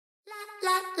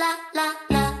Tonight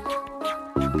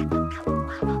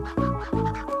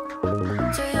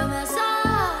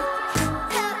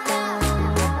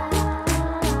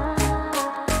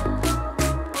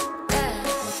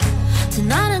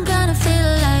I'm gonna feel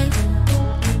alive,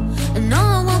 and no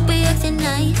one won't be acting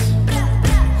nice.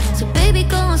 So baby,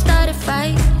 go and start a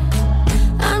fight.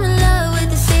 I'm in love with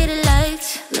the city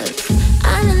lights. Look,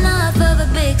 I'm enough of a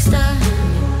big star.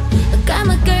 I got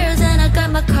my girls and I got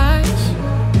my cars.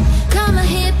 Come on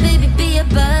here, baby, be a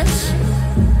buzz.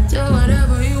 Do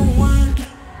whatever you want.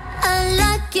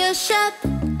 Unlock your shop.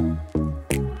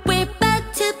 We're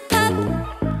about to pop.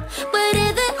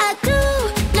 Whatever I do,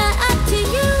 not up to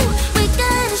you. We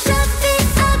gotta shut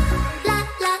it up. La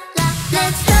la la.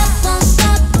 Let's stop, won't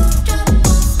stop.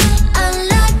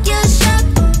 Unlock your shop.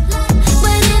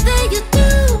 Whatever you do,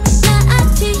 not up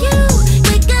to you.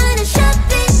 We gotta shut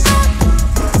it up.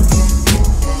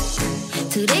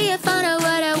 Today I found out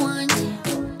what I want.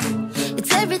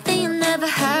 It's everything I've never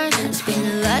had. It's been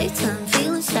a lifetime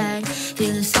feeling sad,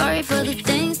 feeling sorry for the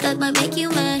things that might make you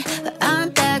mad. But I'm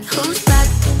back, who's back?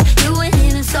 You ain't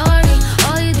even sorry.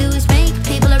 All you do is make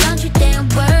people around you damn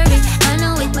worried. I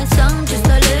know it might sound just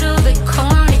a little bit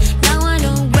corny. Now I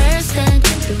know where I stand.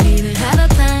 Don't even have a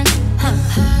plan.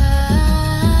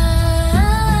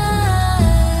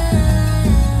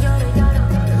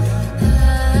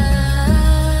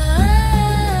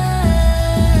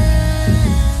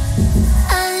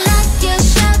 Unlock your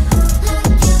shop.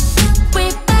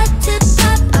 We're about to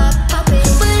pop.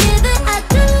 Whatever I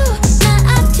do, not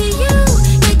up to you.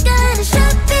 We gotta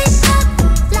shut it up.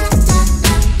 La la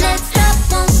la. Let's stop,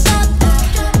 won't stop.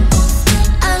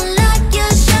 Unlock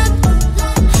your shop.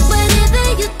 Whatever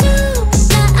you do,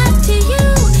 not up to you.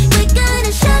 We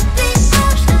gotta shut it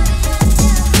up.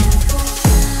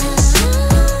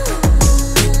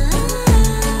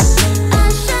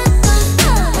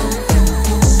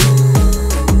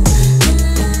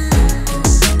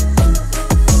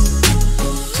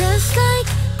 Just like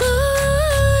glue,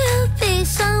 you'll be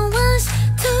someone's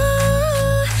too.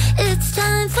 It's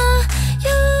time for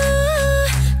you.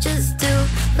 Just do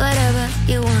whatever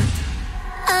you want.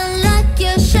 Unlock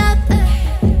your shop.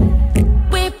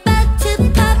 We're about to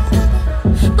pop.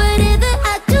 Whatever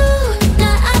I do,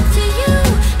 not up to you.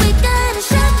 We gotta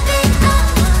shut it up.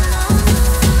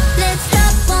 Let's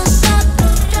stop, won't stop.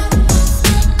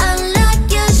 Unlock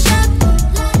your shop.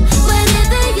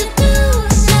 Whatever you do,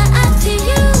 not up to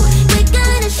you. We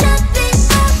gotta shut it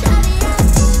up.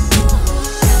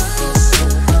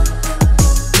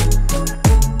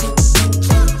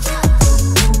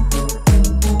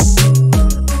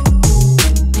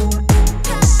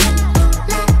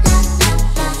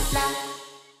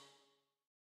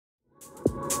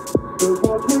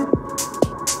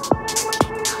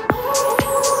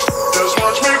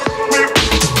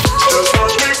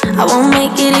 I won't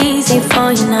make it easy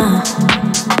for you now.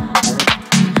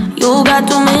 You got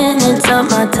 2 minutes of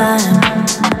my time,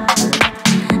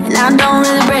 and I don't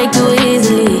really break too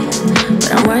easily,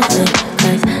 but I'm worth it,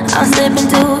 'cause I'll slip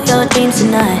into your dreams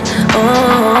tonight.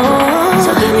 Oh,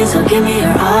 so give me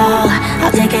your all.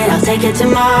 I'll take it to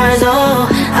Mars. Oh,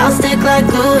 I'll stick like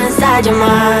glue inside your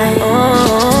mind.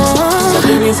 Oh,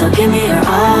 so give me your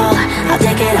all. I'll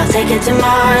take it to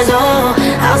Mars. Oh,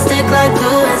 I'll stick like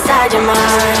glue inside your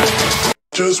mind.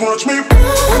 Just watch me.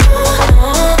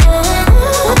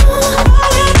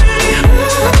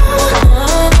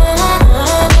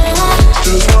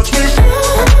 Just watch me.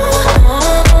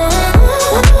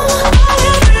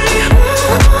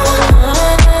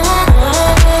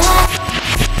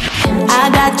 I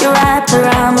got you wrapped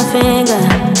around my finger,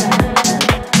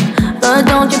 but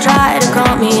don't you try to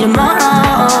call me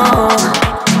tomorrow.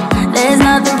 There's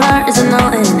nothing personal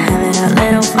in having a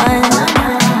little fun.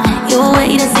 You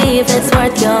wait to see if it's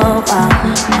worth your while.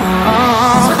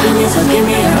 So give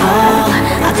me your all.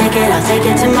 I'll take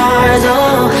it to Mars.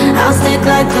 Oh, I'll stick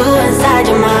like glue inside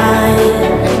your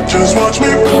mind. Just watch me.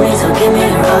 Give me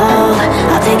your all.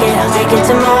 I'll take it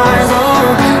to Mars. Oh,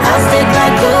 I'll stick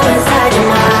like glue inside your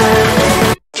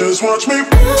mind. Just watch me.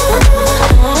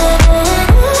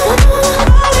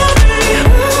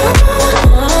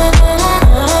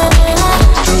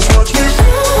 Just watch me.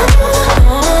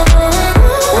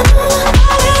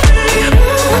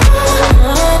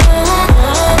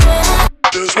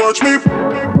 Just watch me.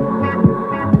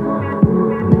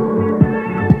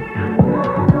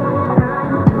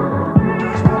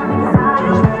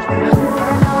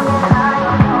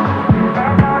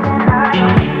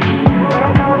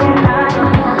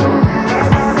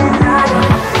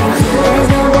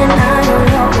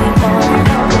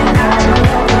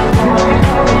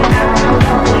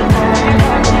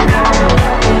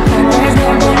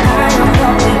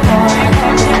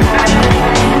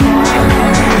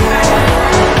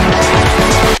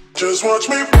 watch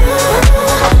me.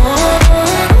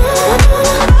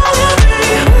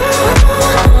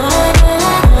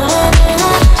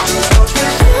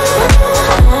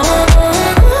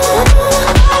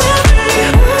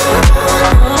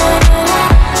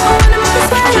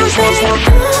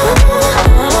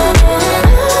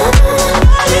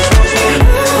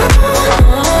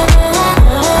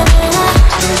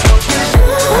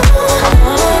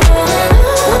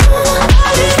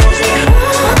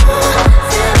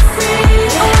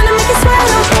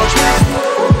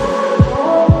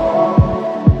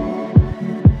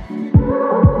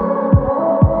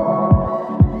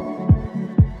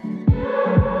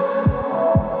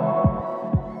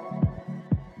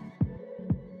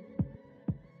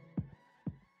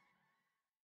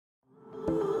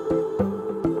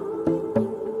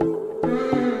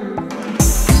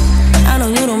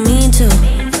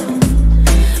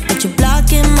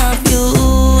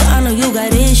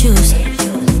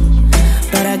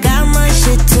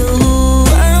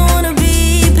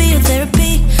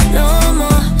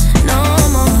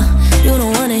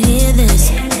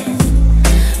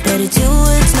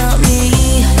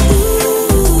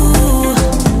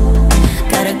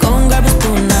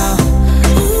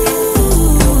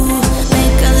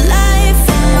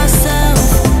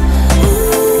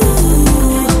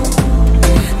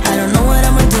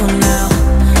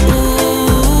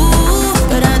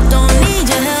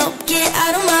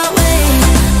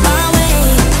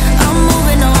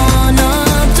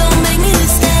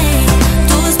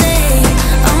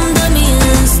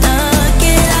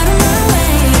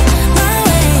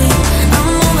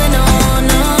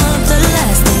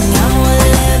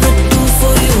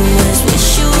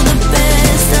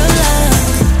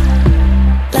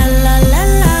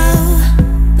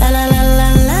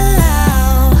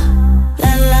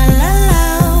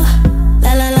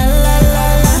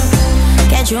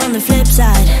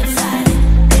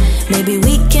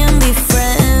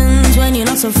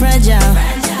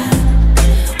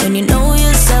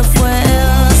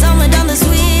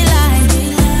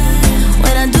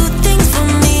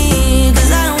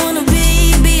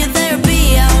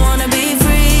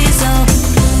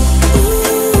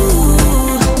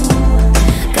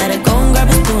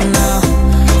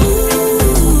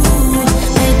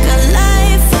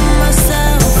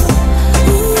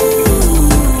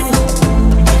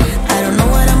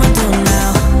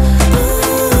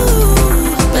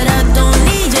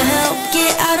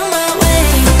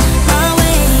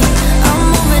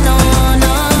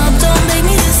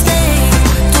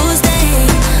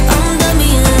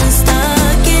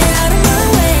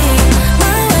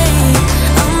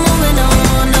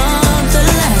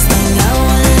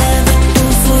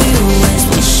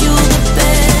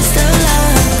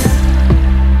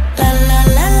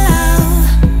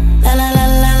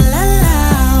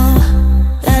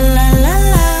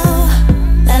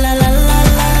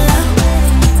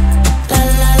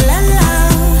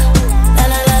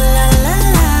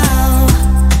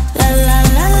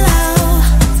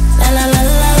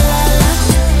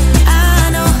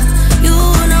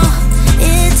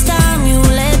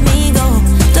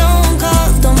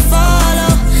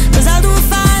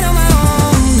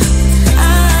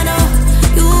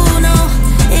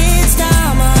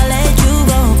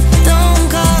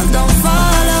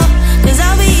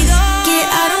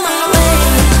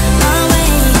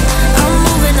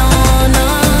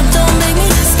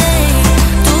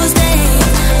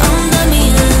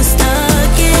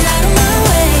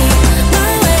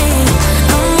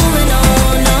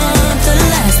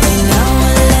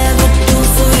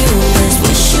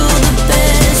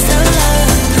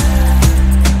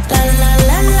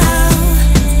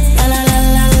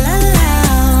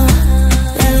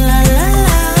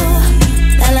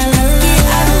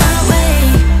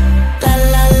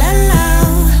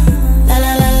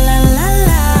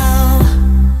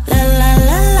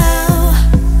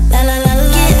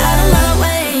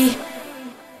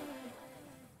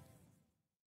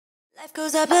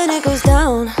 goes up and it goes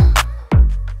down.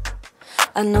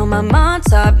 I know my mom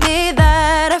taught me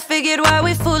that. I figured why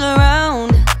we fool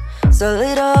around so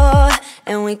little,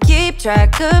 and we keep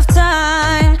track of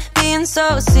time, being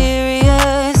so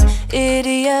serious.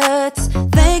 Idiots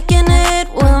thinking it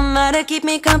will matter, keep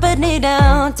me company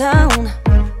downtown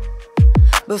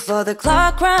before the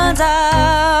clock runs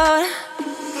out.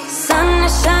 Sun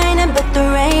is shining, but the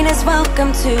rain is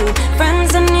welcome too.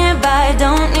 Friends are nearby,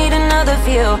 don't need another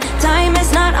view. Time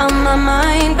is not on my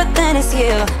mind, but then it's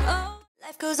you. Oh,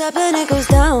 life goes up and it goes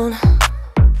down.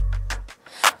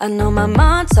 I know my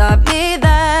mom taught me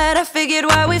that. I figured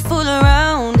why we fool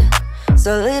around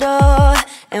so little,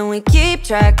 and we keep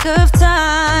track of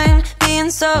time, being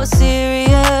so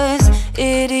serious.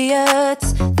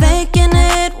 idiots thinking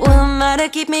it will matter,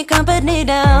 keep me company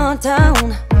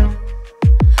downtown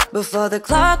before the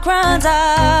clock runs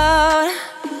out.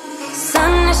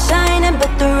 Sun is shining,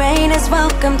 but the rain is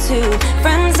welcome too.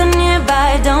 Friends are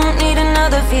nearby, don't need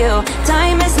another view.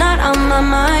 Time is not on my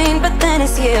mind, but then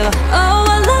it's you. Oh,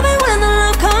 I love it when the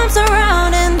love comes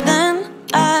around, and then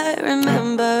I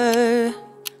remember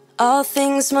all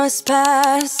things must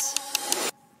pass.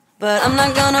 But I'm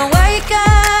not gonna wake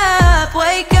up,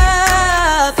 wake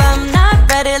up. I'm not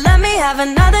ready, let me have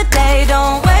another day.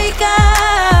 Don't wake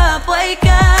up, wake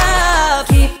up.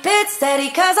 Keep it steady,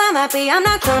 cause I'm happy, I'm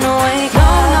not gonna wake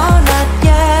up. No, not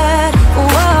yet,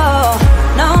 whoa.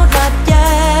 No, not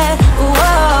yet,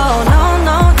 whoa. No,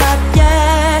 not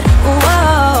yet,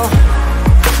 whoa.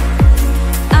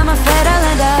 I'm afraid I'll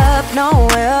end up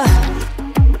nowhere.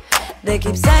 They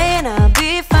keep saying I'll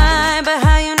be fine, but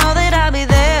how you know that I'll be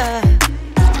there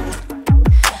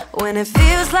when it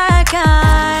feels like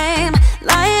I'm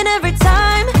lying every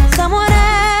time someone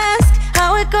asks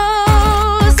how it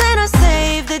goes, and I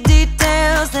save the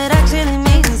details that actually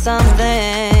mean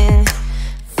something.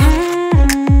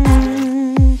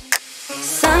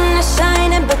 Sun is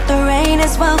shining, but the rain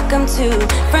is welcome too.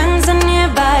 Friends are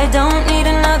nearby, don't need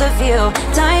another view.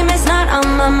 Time is not on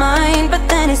my mind, but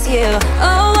then it's you.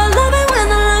 Oh, I love it when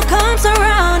the love comes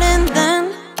around, and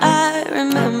then I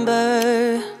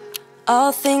remember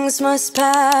all things must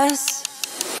pass.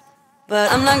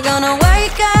 But I'm not gonna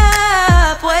wake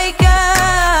up, wake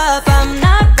up. I'm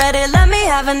not ready, let me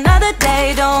have another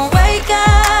day. Don't wake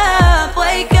up,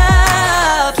 wake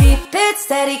up. Keep it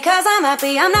steady, cause I'm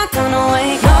happy, I'm not gonna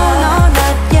wake up. No,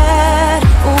 not yet,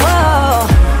 whoa.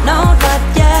 No, not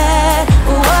yet,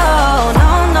 whoa. No,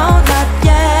 not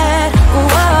yet,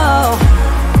 whoa.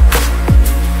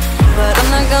 But I'm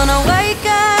not gonna wake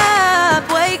up,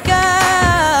 wake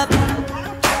up.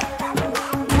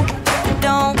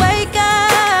 Don't wake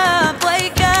up,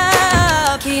 wake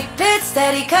up. Keep it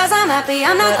steady, cause I'm happy,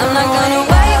 I'm not gonna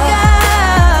wake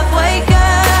up, wake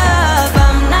up.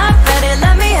 I'm not ready,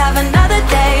 let me have another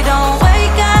day. Don't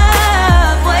wake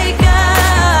up, wake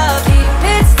up. Keep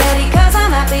it steady, cause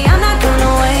I'm happy, I'm not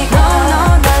gonna wake up. No,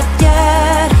 not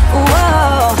yet,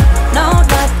 whoa. No,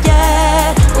 not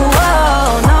yet,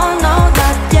 whoa. No,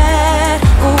 not yet,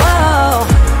 whoa.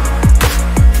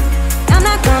 I'm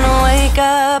not gonna wake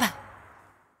up.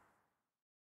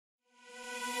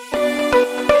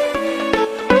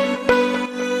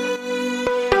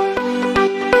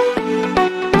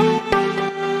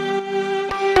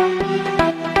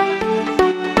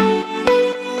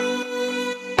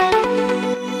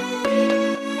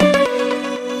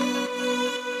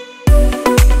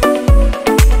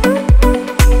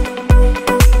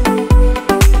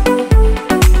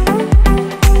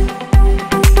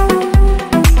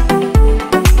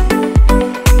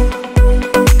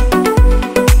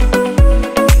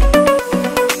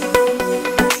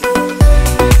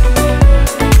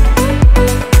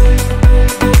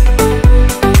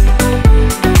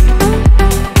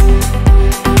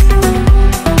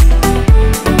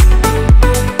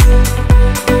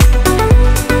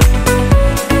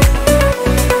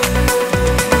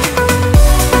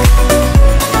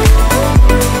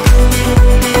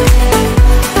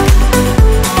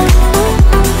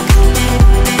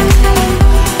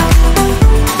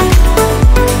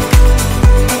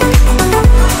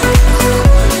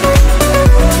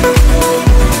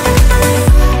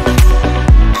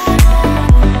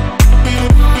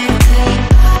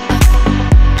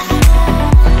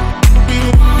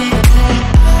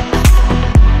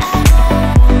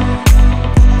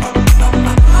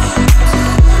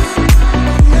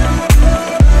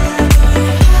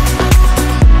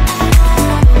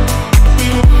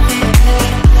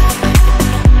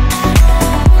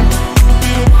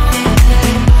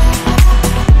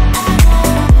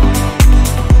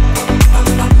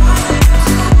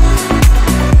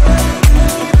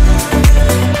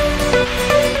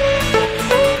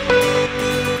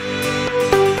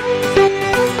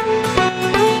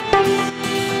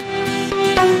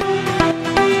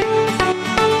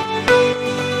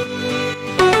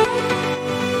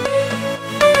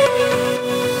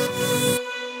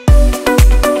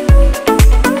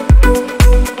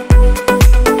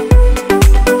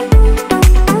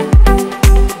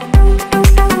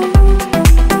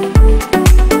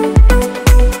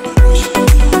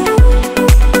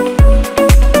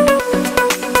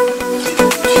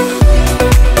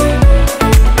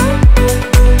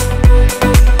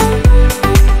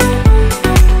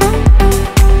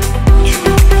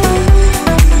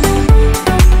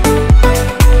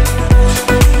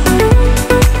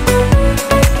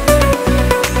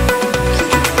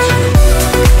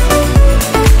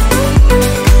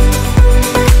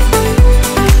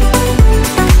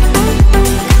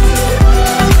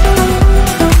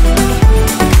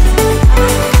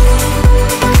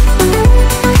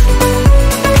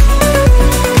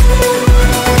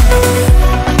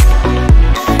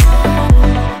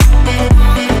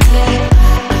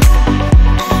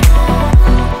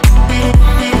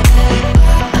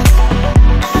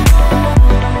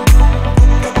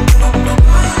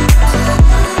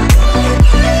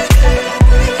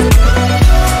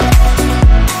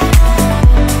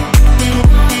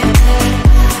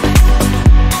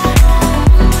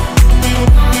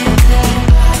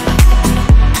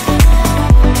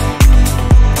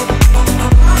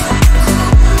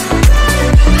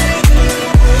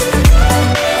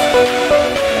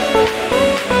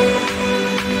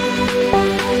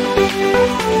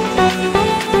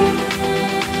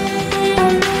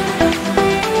 Don't